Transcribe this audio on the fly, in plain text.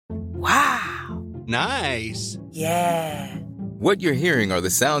Nice. Yeah. What you're hearing are the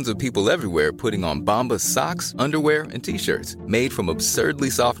sounds of people everywhere putting on Bombas socks, underwear, and T-shirts made from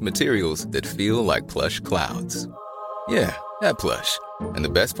absurdly soft materials that feel like plush clouds. Yeah, that plush. And the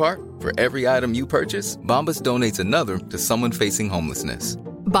best part? For every item you purchase, Bombas donates another to someone facing homelessness.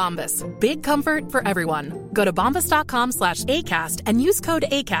 Bombas. Big comfort for everyone. Go to bombas.com/ACAST and use code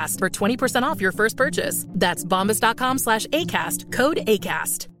ACAST for 20% off your first purchase. That's bombas.com/ACAST. Code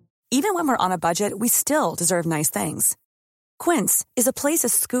ACAST. Even when we're on a budget, we still deserve nice things. Quince is a place to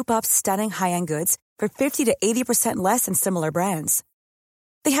scoop up stunning high-end goods for 50 to 80% less than similar brands.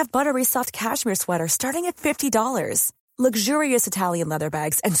 They have buttery soft cashmere sweaters starting at $50, luxurious Italian leather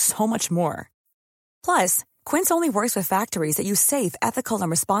bags, and so much more. Plus, Quince only works with factories that use safe, ethical, and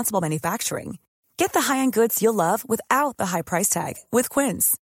responsible manufacturing. Get the high-end goods you'll love without the high price tag with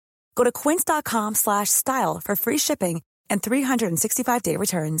Quince. Go to quince.com/style for free shipping and 365-day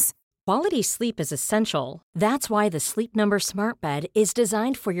returns. Quality sleep is essential. That's why the Sleep Number Smart Bed is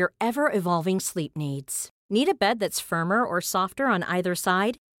designed for your ever-evolving sleep needs. Need a bed that's firmer or softer on either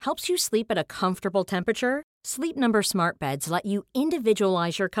side? Helps you sleep at a comfortable temperature? Sleep Number Smart Beds let you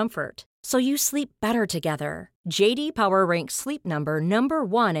individualize your comfort, so you sleep better together. J.D. Power ranks Sleep Number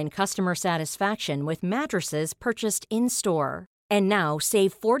 #1 in customer satisfaction with mattresses purchased in-store. And now,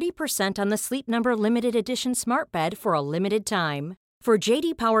 save 40% on the Sleep Number Limited Edition Smart Bed for a limited time. For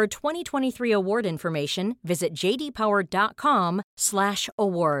J.D. Power 2023 award information, visit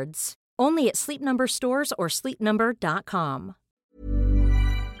jdpower.com/awards. Only at Sleep Number stores or sleepnumber.com.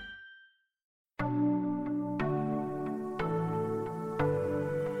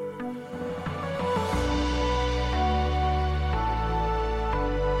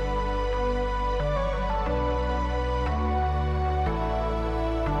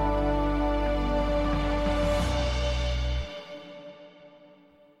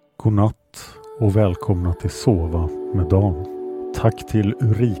 Godnatt och välkomna till Sova med Dan. Tack till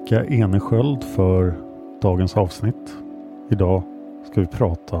Ulrika Enesköld för dagens avsnitt. Idag ska vi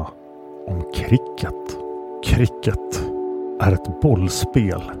prata om cricket. Cricket är ett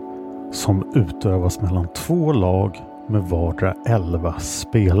bollspel som utövas mellan 2 lag med vardera 11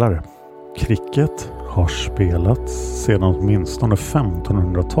 spelare. Cricket har spelats sedan åtminstone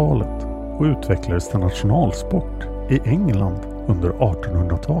 1500-talet och utvecklades till nationalsport i England under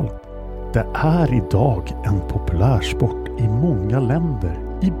 1800-talet. Det är idag en populärsport i många länder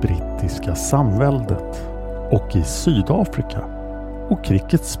i brittiska samväldet och i Sydafrika, och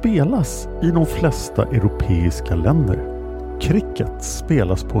cricket spelas i de flesta europeiska länder. Cricket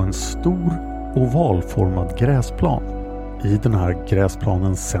spelas på en stor ovalformad gräsplan. I den här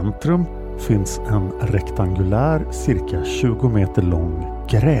gräsplanens centrum finns en rektangulär cirka 20 meter lång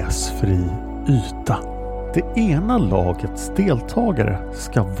gräsfri yta. Det ena lagets deltagare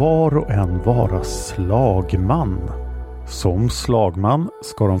ska var och en vara slagman. Som slagman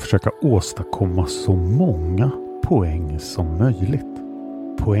ska de försöka åstadkomma så många poäng som möjligt.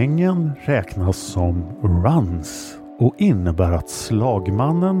 Poängen räknas som runs och innebär att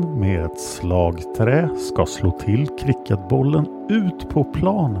slagmannen med ett slagträ ska slå till cricketbollen ut på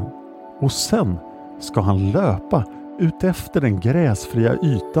planen. Och sen ska han löpa ut efter den gräsfria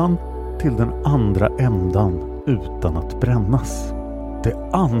ytan till den andra ändan utan att brännas. Det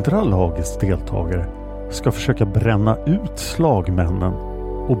andra lagets deltagare ska försöka bränna ut slagmännen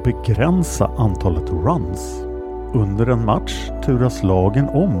och begränsa antalet runs. Under en match turas lagen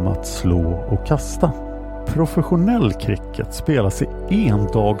om att slå och kasta. Professionell cricket spelas i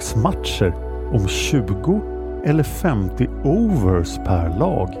endagsmatcher om 20 eller 50 overs per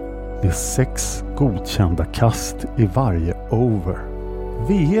lag med 6 godkända kast i varje over.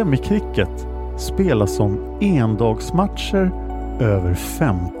 VM i cricket spelas som endagsmatcher över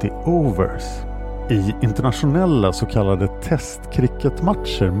 50 overs. I internationella så kallade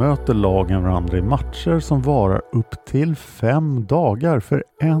testcricketmatcher möter lagen varandra i matcher som varar upp till 5 dagar för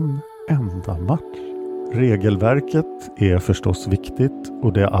en enda match. Regelverket är förstås viktigt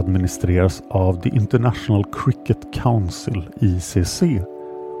och det administreras av The International Cricket Council, ICC,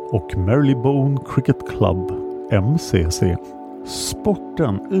 och Marylebone Cricket Club, MCC.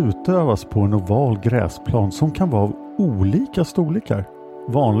 Sporten utövas på en oval gräsplan som kan vara av olika storlekar.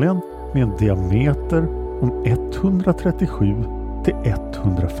 Vanligen med en diameter om 137 till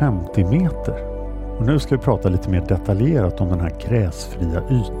 150 meter. Och nu ska vi prata lite mer detaljerat om den här gräsfria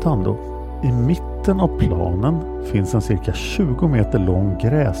ytan då. I mitten av planen finns en cirka 20 meter lång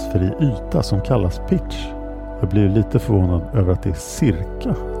gräsfri yta som kallas pitch. Jag blir lite förvånad över att det är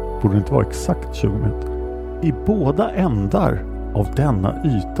cirka. Borde inte vara exakt 20 meter. I båda ändar av denna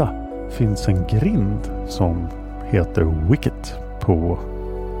yta finns en grind som heter wicket på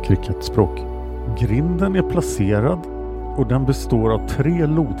cricketspråk. Grinden är placerad och den består av 3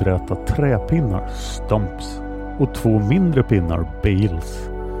 lodräta träpinnar, stumps, och 2 mindre pinnar, bales,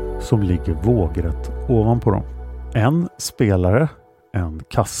 som ligger vågrätt ovanpå dem. En spelare, en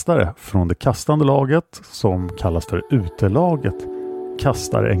kastare från det kastande laget som kallas för utelaget,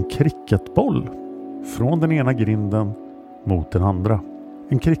 kastar en cricketboll från den ena grinden mot den andra.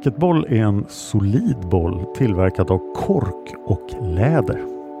 En cricketboll är en solid boll tillverkad av kork och läder.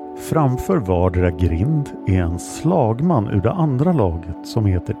 Framför vardera grind är en slagman ur det andra laget som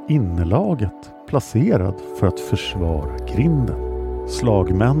heter innelaget placerad för att försvara grinden.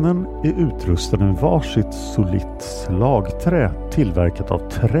 Slagmännen är utrustade med varsitt solitt slagträ tillverkat av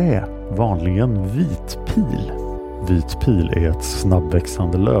trä, vanligen vitpil. Vitpil är ett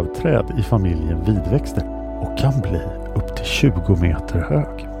snabbväxande lövträd i familjen vidväxter och kan bli upp till 20 meter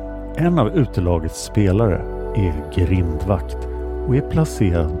hög. En av utelagets spelare är grindvakt och är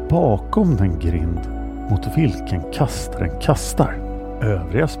placerad bakom den grind mot vilken kastaren kastar.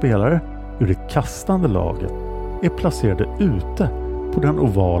 Övriga spelare ur det kastande laget är placerade ute på den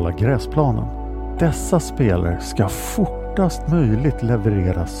ovala gräsplanen. Dessa spelare ska fortast möjligt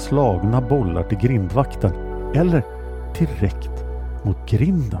leverera slagna bollar till grindvakten eller direkt mot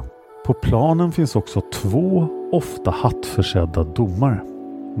grinden. På planen finns också 2 ofta hattförsedda domare.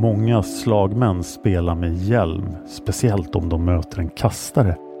 Många slagmän spelar med hjälm, speciellt om de möter en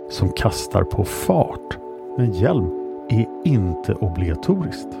kastare som kastar på fart. Men hjälm är inte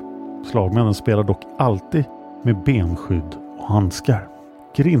obligatoriskt. Slagmännen spelar dock alltid med benskydd och handskar.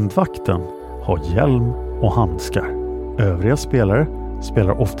 Grindvakten har hjälm och handskar. Övriga spelare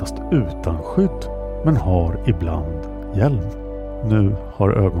spelar oftast utan skydd men har ibland hjälm. Nu har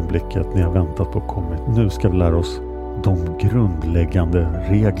ögonblicket ni har väntat på kommit. Nu ska vi lära oss de grundläggande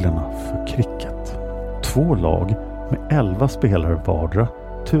reglerna för cricket. 2 lag med 11 spelare vardera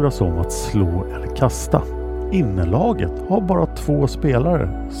turas om att slå eller kasta. Innelaget har bara 2 spelare,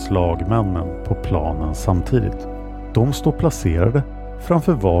 slagmännen, på planen samtidigt. De står placerade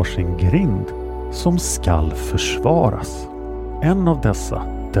framför varsin grind som skall försvaras. En av dessa,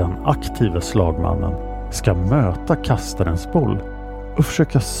 den aktiva slagmannen, ska möta kastarens boll och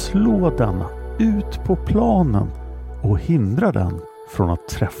försöka slå denna ut på planen och hindra den från att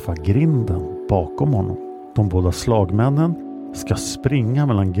träffa grinden bakom honom. De båda slagmännen ska springa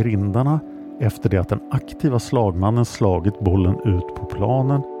mellan grindarna efter det att den aktiva slagmannen slagit bollen ut på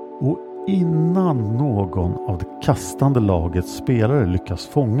planen och innan någon av det kastande lagets spelare lyckas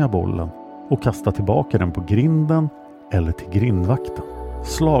fånga bollen och kasta tillbaka den på grinden eller till grindvakten.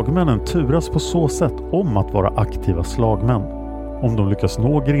 Slagmännen turas på så sätt om att vara aktiva slagmän. Om de lyckas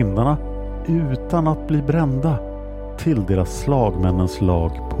nå grindarna utan att bli brända tilldelas slagmännens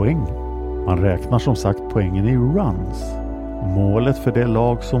lag poäng. Man räknar som sagt poängen i runs. Målet för det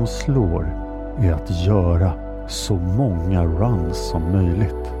lag som slår är att göra så många runs som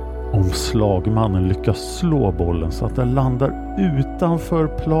möjligt. Om slagmannen lyckas slå bollen så att den landar utanför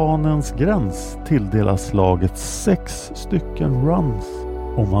planens gräns tilldelas laget 6 stycken runs.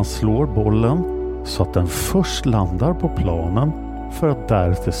 Om man slår bollen så att den först landar på planen för att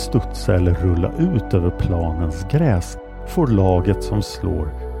därefter studsa eller rulla ut över planens gräs får laget som slår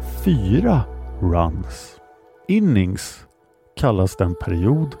 4 runs. Innings kallas den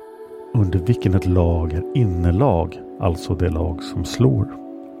period under vilken ett lag är innelag, alltså det lag som slår.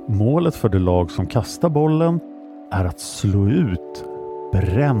 Målet för det lag som kastar bollen är att slå ut,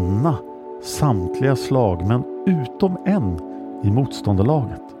 bränna samtliga slagmän utom en i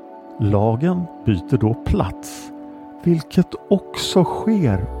motståndarlaget. Lagen byter då plats, vilket också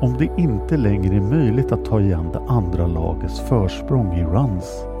sker om det inte längre är möjligt att ta igen det andra lagets försprång i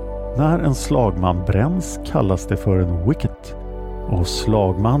runs. När en slagman bränns kallas det för en wicket och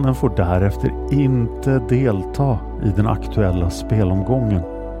slagmannen får därefter inte delta i den aktuella spelomgången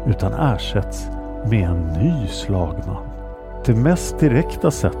utan ersätts med en ny slagman. Det mest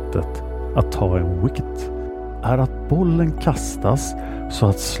direkta sättet att ta en wicket är att bollen kastas så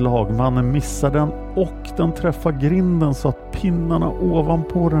att slagmannen missar den och den träffar grinden så att pinnarna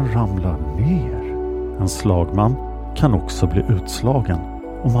ovanpå den ramlar ner. En slagman kan också bli utslagen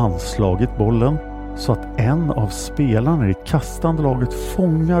om han slagit bollen så att en av spelarna i kastande laget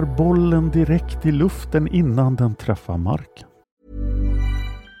fångar bollen direkt i luften innan den träffar marken.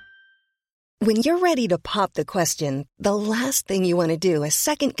 When you're ready to pop the question, the last thing you want to do is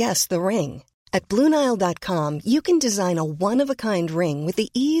second-guess the ring. At BlueNile.com, you can design a one-of-a-kind ring with the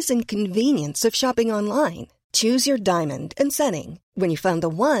ease and convenience of shopping online. Choose your diamond and setting. When you find the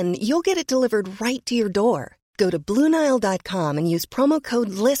one, you'll get it delivered right to your door. Go to BlueNile.com and use promo code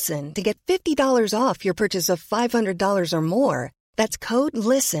LISTEN to get $50 off your purchase of $500 or more. That's code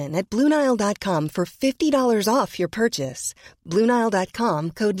LISTEN at BlueNile.com for $50 off your purchase.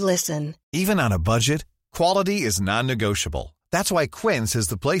 BlueNile.com, code LISTEN. Even on a budget, quality is non-negotiable. That's why Quince is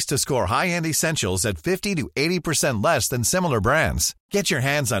the place to score high-end essentials at 50 to 80% less than similar brands. Get your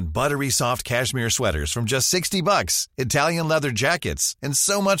hands on buttery soft cashmere sweaters from just $60, Italian leather jackets, and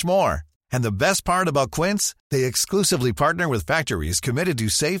so much more. And the best part about Quince, they exclusively partner with factories committed to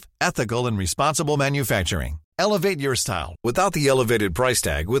safe, ethical, and responsible manufacturing. Elevate your style without the elevated price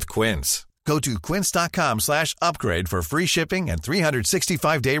tag with Quince. Go to quince.com/upgrade for free shipping and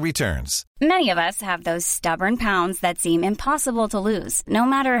 365-day returns. Many of us have those stubborn pounds that seem impossible to lose, no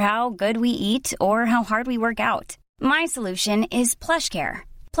matter how good we eat or how hard we work out. My solution is PlushCare.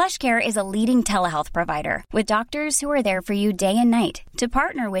 PlushCare is a leading telehealth provider with doctors who are there for you day and night to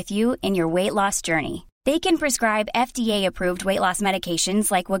partner with you in your weight loss journey. They can prescribe FDA-approved weight loss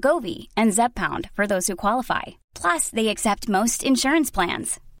medications like Wegovy and Zepbound for those who qualify. Plus, they accept most insurance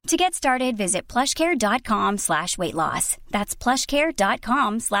plans. To get started, visit plushcare.com/weightloss. That's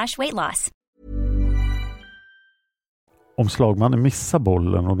plushcare.com/weightloss. Om slagmannen missar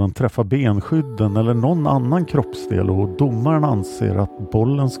bollen och den träffar benskydden eller någon annan kroppsdel och domaren anser att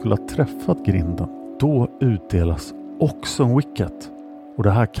bollen skulle ha träffat grinden, då utdelas också en wicket. Och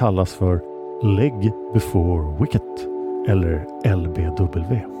det här kallas för leg before wicket eller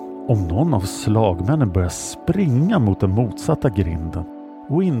LBW. Om någon av slagmännen börjar springa mot den motsatta grinden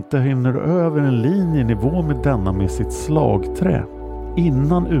och inte hinner över en linje i nivå med denna med sitt slagträ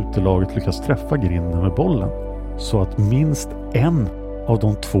innan utelaget lyckas träffa grinden med bollen, så att minst en av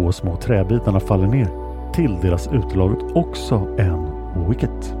de 2 små träbitarna faller ner, tilldelas utelaget också en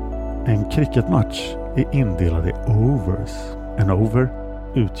wicket. En cricketmatch är indelad i overs. En over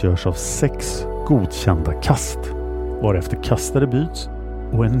utgörs av 6 godkända kast, varefter kastare byts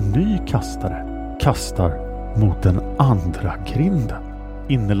och en ny kastare kastar mot den andra grinden.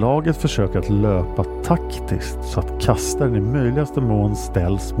 Innerlaget försöker att löpa taktiskt så att kastaren i möjligaste mån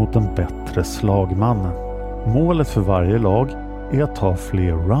ställs mot den bättre slagmannen. Målet för varje lag är att ta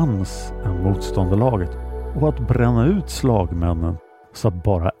fler runs än motståndarlaget och att bränna ut slagmännen så att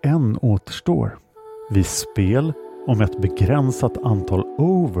bara en återstår. Vid spel om ett begränsat antal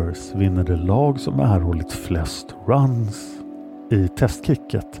overs vinner det lag som erhållit flest runs. I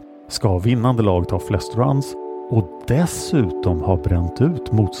testkicket ska vinnande lag ta flest runs och dessutom ha bränt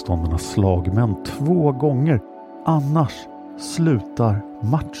ut motståndarnas slagmän 2 gånger. Annars slutar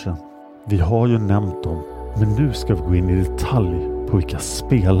matchen. Vi har ju nämnt dem, men nu ska vi gå in i detalj på vilka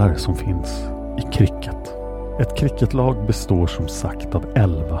spelare som finns i cricket. Ett cricketlag består som sagt av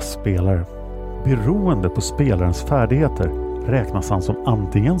 11 spelare. Beroende på spelarens färdigheter räknas han som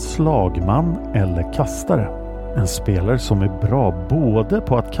antingen slagman eller kastare. En spelare som är bra både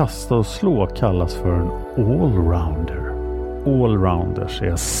på att kasta och slå kallas för en allrounder. Allrounders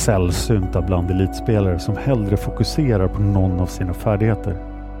är sällsynta bland elitspelare som hellre fokuserar på någon av sina färdigheter.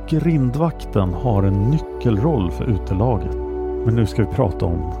 Grindvakten har en nyckelroll för utelaget. Men nu ska vi prata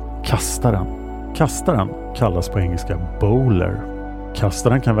om kastaren. Kastaren kallas på engelska bowler.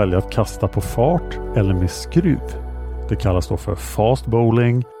 Kastaren kan välja att kasta på fart eller med skruv. Det kallas då för fast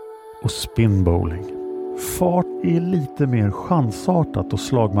bowling och spin bowling. Fart är lite mer chansartat och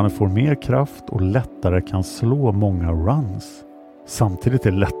slagmannen får mer kraft och lättare kan slå många runs. Samtidigt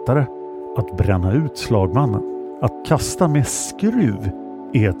är det lättare att bränna ut slagmannen. Att kasta med skruv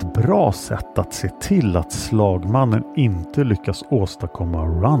är ett bra sätt att se till att slagmannen inte lyckas åstadkomma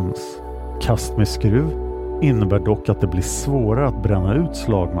runs. Kast med skruv innebär dock att det blir svårare att bränna ut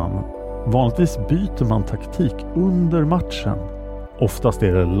slagmannen. Vanligtvis byter man taktik under matchen. Oftast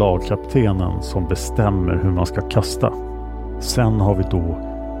är det lagkaptenen som bestämmer hur man ska kasta. Sen har vi då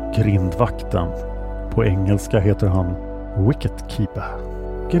grindvakten. På engelska heter han wicketkeeper.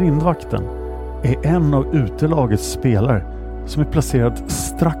 Grindvakten är en av utelagets spelare som är placerad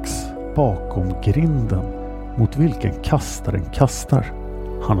strax bakom grinden mot vilken kastaren kastar.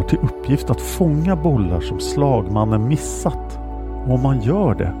 Han har till uppgift att fånga bollar som slagmannen missat. Och om man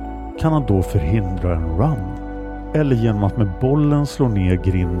gör det kan han då förhindra en run. Eller genom att med bollen slå ner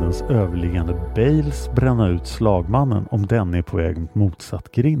grindens överliggande bales bränna ut slagmannen om den är på väg mot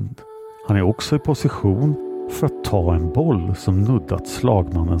motsatt grind. Han är också i position för att ta en boll som nuddat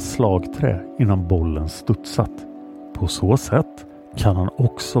slagmannens slagträ innan bollen studsat. På så sätt kan han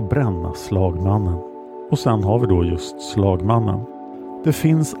också bränna slagmannen. Och sen har vi då just slagmannen. Det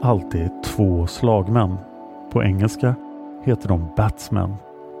finns alltid 2 slagmän. På engelska heter de batsmen.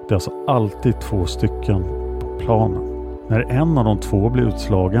 Det är alltså alltid 2 stycken på planen. När en av de 2 blir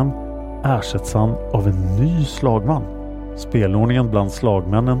utslagen ersätts han av en ny slagman. Spelordningen bland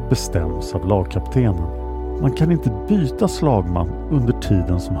slagmännen bestäms av lagkaptenen. Man kan inte byta slagman under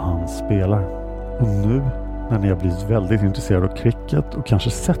tiden som han spelar. Och nu när ni har blivit väldigt intresserade av cricket och kanske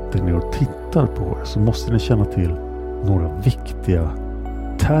sätter ner och tittar på det, så måste ni känna till några viktiga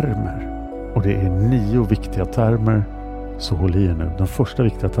termer. Och det är 9 viktiga termer, så håll i er nu. Den första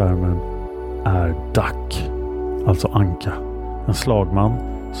viktiga termen är duck, alltså anka. En slagman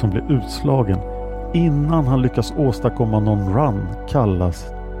som blir utslagen innan han lyckas åstadkomma någon run kallas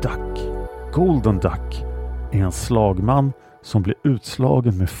duck. Golden duck är en slagman som blir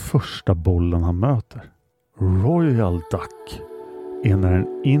utslagen med första bollen han möter. Royal duck är när en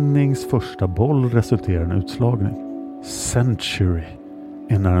innings första boll resulterar i en utslagning. Century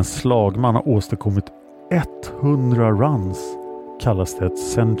är när en slagman har åstadkommit 100 runs, kallas det ett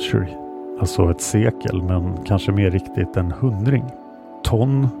century. Alltså ett sekel, men kanske mer riktigt en 100.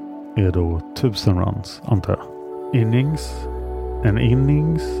 Ton är då 1000 runs, antar jag. Innings. En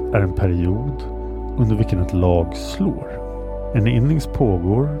innings är en period under vilken ett lag slår. En innings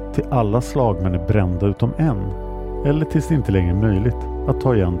pågår till alla slagmän är brända utom en, eller tills det inte längre är möjligt att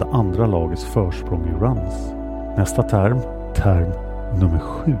ta igen det andra lagets försprång i runs. Nästa term nummer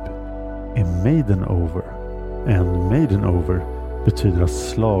 7, är maiden over. En maiden over betyder att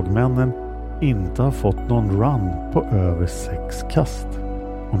slagmännen inte har fått någon run på över 6 kast.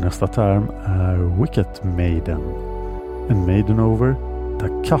 Och nästa term är wicket maiden. En maiden over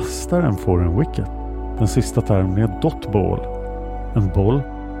där kastaren får en wicket. Den sista termen är dot ball. En boll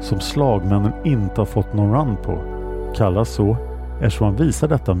som slagmännen inte har fått någon run på kallas så eftersom man visar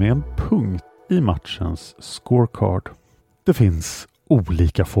detta med en punkt i matchens scorecard. Det finns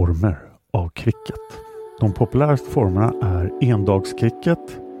olika former av cricket. De populäraste formerna är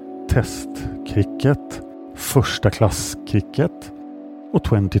endagscricket, testcricket, första klass cricket och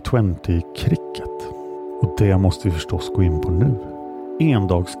 2020 cricket. Och det måste vi förstås gå in på nu.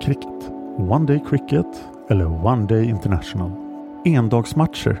 Endagscricket, one day cricket eller one day international.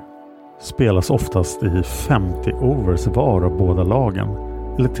 Endagsmatcher spelas oftast i 50 overs var av båda lagen,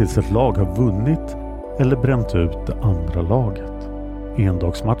 eller tills ett lag har vunnit eller bränt ut det andra laget.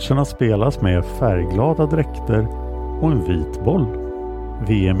 Endagsmatcherna spelas med färgglada dräkter och en vit boll.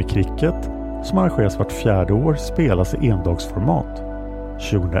 VM i cricket, som arrangeras vart 4:e år, spelas i endagsformat.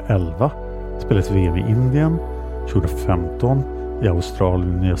 2011 spelas VM i Indien, 2015 i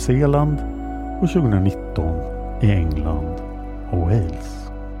Australien och Nya Zeeland och 2019 i England och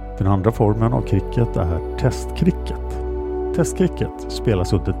Wales. Den andra formen av cricket är testcricket. Testcricket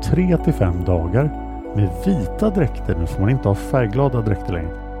spelas under 3-5 dagar med vita dräkter, nu får man inte ha färgglada dräkter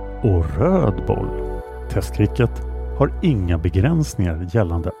längre, och röd boll. Testcricket har inga begränsningar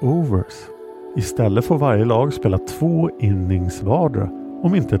gällande overs. Istället får varje lag spela 2 innings vardera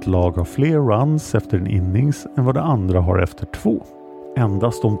om inte ett lag har fler runs efter en innings än vad det andra har efter 2.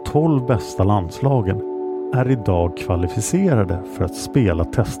 Endast de 12 bästa landslagen är idag kvalificerade för att spela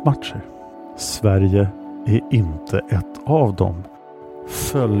testmatcher. Sverige är inte ett av dem.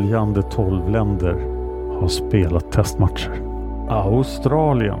 Följande 12 länder har spelat testmatcher.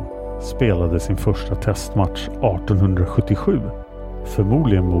 Australien spelade sin första testmatch 1877.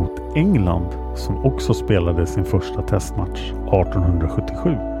 Förmodligen mot England, som också spelade sin första testmatch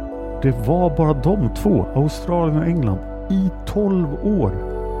 1877. Det var bara de två, Australien och England, i 12 år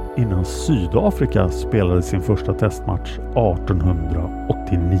innan Sydafrika spelade sin första testmatch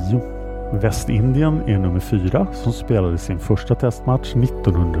 1889. Västindien är nummer 4 som spelade sin första testmatch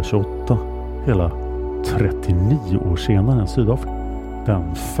 1928. Hela 39 år senare än Sydafrika.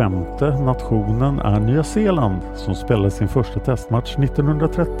 Den 5:e nationen är Nya Zeeland som spelade sin första testmatch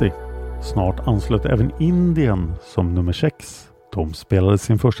 1930. Snart anslöt även Indien som nummer 6. De spelade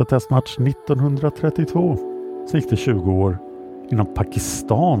sin första testmatch 1932. Sen gick det 20 år innan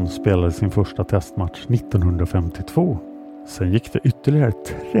Pakistan spelade sin första testmatch 1952. Sen gick det ytterligare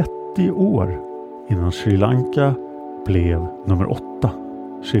 30 år innan Sri Lanka blev nummer 8.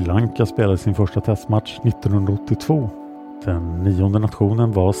 Sri Lanka spelade sin första testmatch 1982. Den 9:e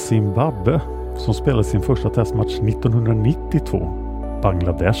nationen var Zimbabwe som spelade sin första testmatch 1992.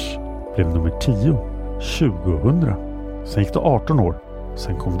 Bangladesh blev nummer 10 2000. Sen gick det 18 år.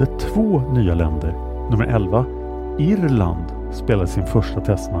 Sen kom det 2 nya länder. Nummer 11, Irland, spelade sin första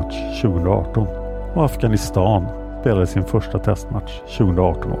testmatch 2018. Och Afghanistan spelade sin första testmatch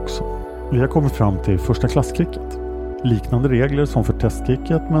 2018 också. Vi har kommit fram till första klasscricket. Liknande regler som för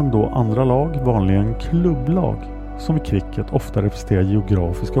testcricket, men då andra lag, vanligen klubblag, som i cricket ofta representerar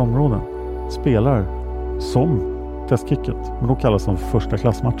geografiska områden, spelar som testcricket, men då kallas de för första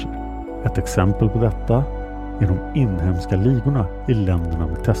klassmatcher. Ett exempel på detta är de inhemska ligorna i länderna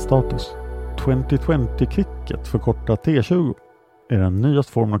med teststatus. 2020 cricket, förkortat T20, är den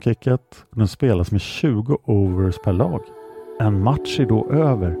nyaste formen av cricket och den spelas med 20 overs per lag. En match är då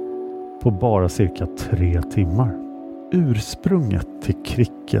över på bara cirka 3 timmar. Ursprunget till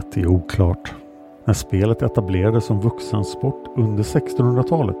cricket är oklart. När spelet etablerades som vuxensport under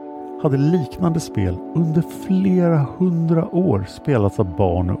 1600-talet hade liknande spel under flera hundra år spelats av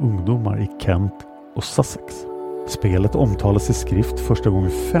barn och ungdomar i Kent och Sussex. Spelet omtalas i skrift första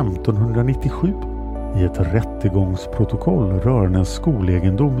gången 1597 i ett rättegångsprotokoll rörande en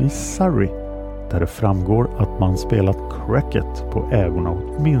skolegendom i Surrey, där det framgår att man spelat cricket på ägorna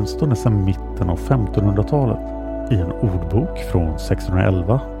åtminstone sedan mitten av 1500-talet. I en ordbok från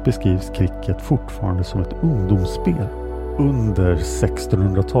 1611 beskrivs cricket fortfarande som ett ungdomsspel. Under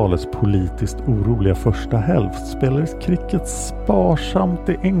 1600-talets politiskt oroliga första hälft spelades cricket sparsamt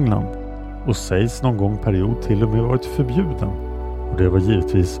i England och sägs någon gång period till och med varit förbjuden. Och det var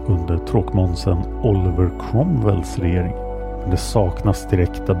givetvis under tråkmånsen Oliver Cromwells regering. Men det saknas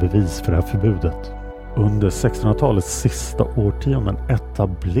direkta bevis för det här förbudet. Under 1600-talets sista årtionden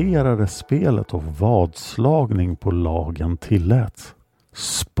etablerades spelet och vadslagning på lagen tilläts.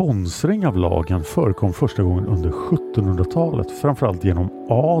 Sponsring av lagen förekom första gången under 1700-talet, framförallt genom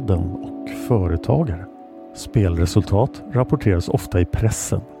adeln och företagare. Spelresultat rapporteras ofta i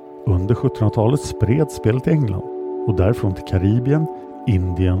pressen. Under 1700-talet spreds spelet i England och därifrån till Karibien,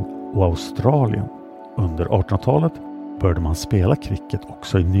 Indien och Australien. Under 1800-talet började man spela cricket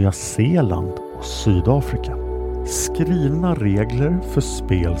också i Nya Zeeland och Sydafrika. Skrivna regler för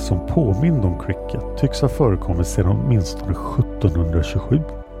spel som påminner om cricket tycks ha förekommit sedan åtminstone 1727.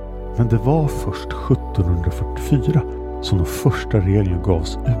 Men det var först 1744 som de första reglerna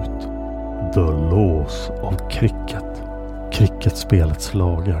gavs ut. The Laws of Cricket. Cricketspelets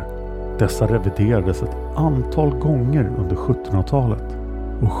lagar. Dessa reviderades ett antal gånger under 1700-talet.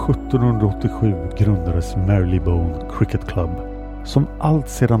 Och 1787 grundades Marylebone Cricket Club, som allt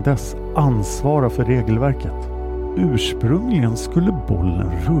sedan dess ansvarar för regelverket. Ursprungligen skulle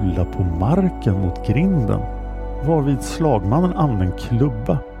bollen rulla på marken mot grinden, varvid slagmannen använde en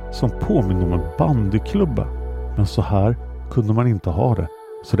klubba som påminner om en bandyklubba. Men så här kunde man inte ha det,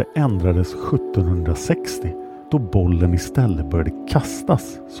 så det ändrades 1760 då bollen istället började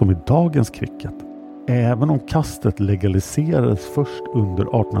kastas som i dagens cricket. Även om kastet legaliserades först under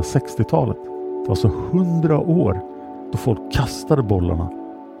 1860-talet. Det var alltså 100 år då folk kastade bollarna,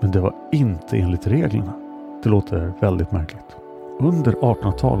 men det var inte enligt reglerna. Det låter väldigt märkligt. Under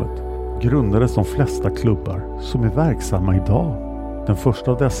 1800-talet grundades de flesta klubbar som är verksamma idag. Den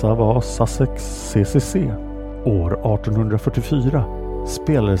första av dessa var Sussex CCC. År 1844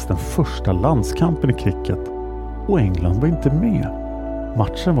 spelades den första landskampen i cricket och England var inte med.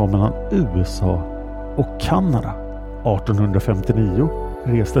 Matchen var mellan USA och Kanada. 1859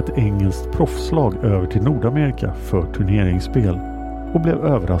 reste ett engelskt proffslag över till Nordamerika för turneringsspel och blev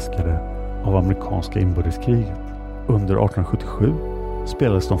överraskade av amerikanska inbördeskriget. Under 1877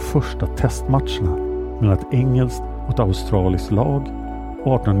 spelades de första testmatcherna mellan ett engelskt och ett australiskt lag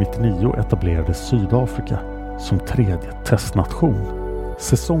och 1899 etablerades Sydafrika som tredje testnation.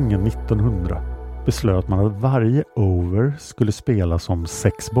 Säsongen 1900 beslöt man att varje over skulle spelas om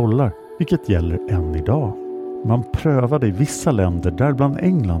 6 bollar, vilket gäller än idag. Man prövade i vissa länder, däribland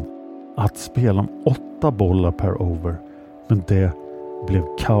England, att spela om 8 bollar per over, men det blev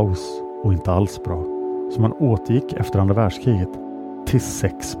kaos och inte alls bra. Så man återgick efter andra världskriget till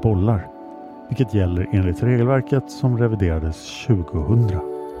 6 bollar, vilket gäller enligt regelverket som reviderades 2000.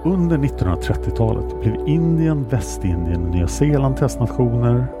 Under 1930-talet blev Indien, Västindien och Nya Zeeland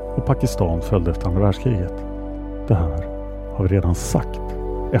testnationer och Pakistan följde efter andra världskriget. Det här har vi redan sagt.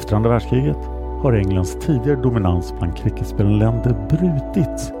 Efter andra världskriget har Englands tidigare dominans bland cricketspelande länder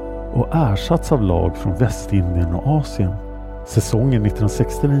brutits och ersatts av lag från Västindien och Asien. Säsongen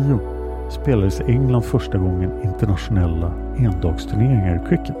 1969 spelades i England första gången internationella endagsturneringar i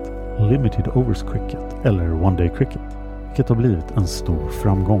cricket, Limited Overs Cricket eller One Day Cricket, vilket har blivit en stor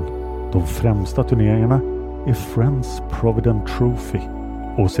framgång. De främsta turneringarna är Friends Provident Trophy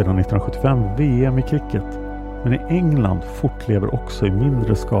och sedan 1975 VM i cricket. Men i England fortlever också i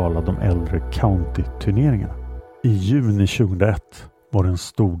mindre skala de äldre county-turneringarna. I juni 2001 var det en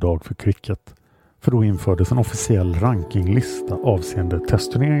stor dag för cricket, för då infördes en officiell rankinglista avseende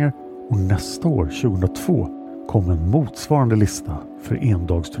testturneringar och nästa år, 2002, kom en motsvarande lista för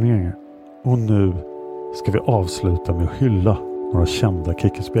endagsturneringar. Och nu ska vi avsluta med att hylla några kända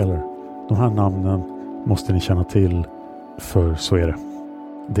cricketspelare. De här namnen måste ni känna till, för så är det.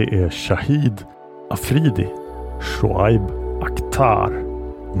 Det är Shahid Afridi, Shoaib Akhtar,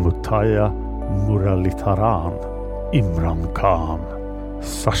 Mutaya Muralidharan, Imran Khan,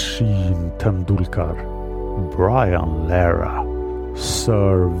 Sachin Tendulkar, Brian Lara,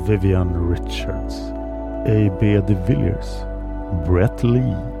 Sir Vivian Richards, A.B. de Villiers, Brett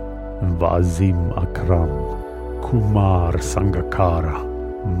Lee, Wazim Akram, Kumar Sangakkara,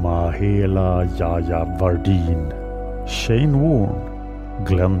 Mahela Jayawardene, Shane Warne,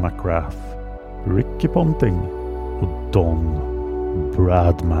 Glenn McGrath, Ricky Ponting och Don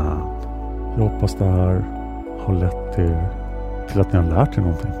Bradman. Jag hoppas det här har lett till att ni har lärt er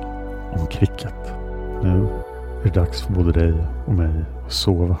någonting om cricket. Nu är det dags för både dig och mig att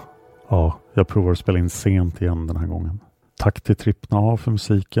sova. Ja, jag provar att spela in sent igen den här gången. Tack till Trippna A för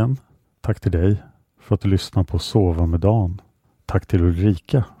musiken. Tack till dig för att du lyssnar på Sova med Dan. Tack till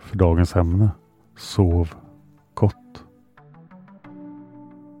Ulrika för dagens ämne. Sov gott.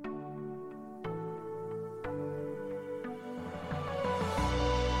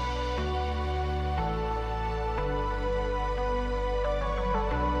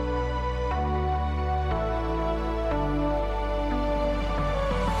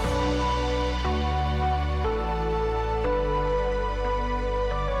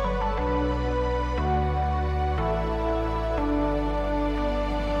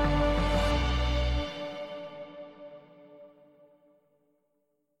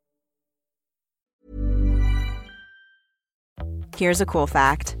 Here's a cool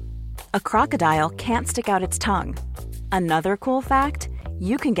fact. A crocodile can't stick out its tongue. Another cool fact,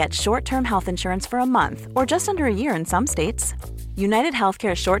 you can get short-term health insurance for a month or just under a year in some states. United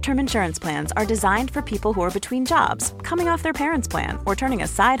Healthcare short-term insurance plans are designed for people who are between jobs, coming off their parents' plan, or turning a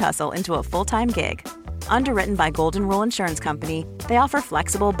side hustle into a full-time gig. Underwritten by Golden Rule Insurance Company, they offer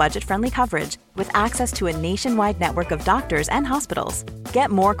flexible, budget-friendly coverage with access to a nationwide network of doctors and hospitals. Get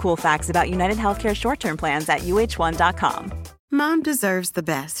more cool facts about United Healthcare short-term plans at uh1.com. Mom deserves the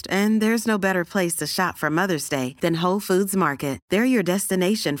best, and there's no better place to shop for Mother's Day than Whole Foods Market. They're your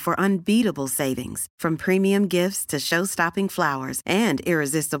destination for unbeatable savings, from premium gifts to show-stopping flowers and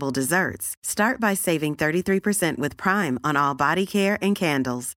irresistible desserts. Start by saving 33% with Prime on all body care and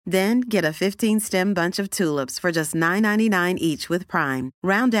candles. Then get a 15-stem bunch of tulips for just $9.99 each with Prime.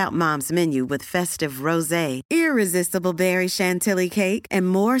 Round out Mom's menu with festive rosé, irresistible berry chantilly cake, and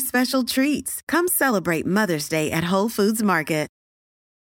more special treats. Come celebrate Mother's Day at Whole Foods Market.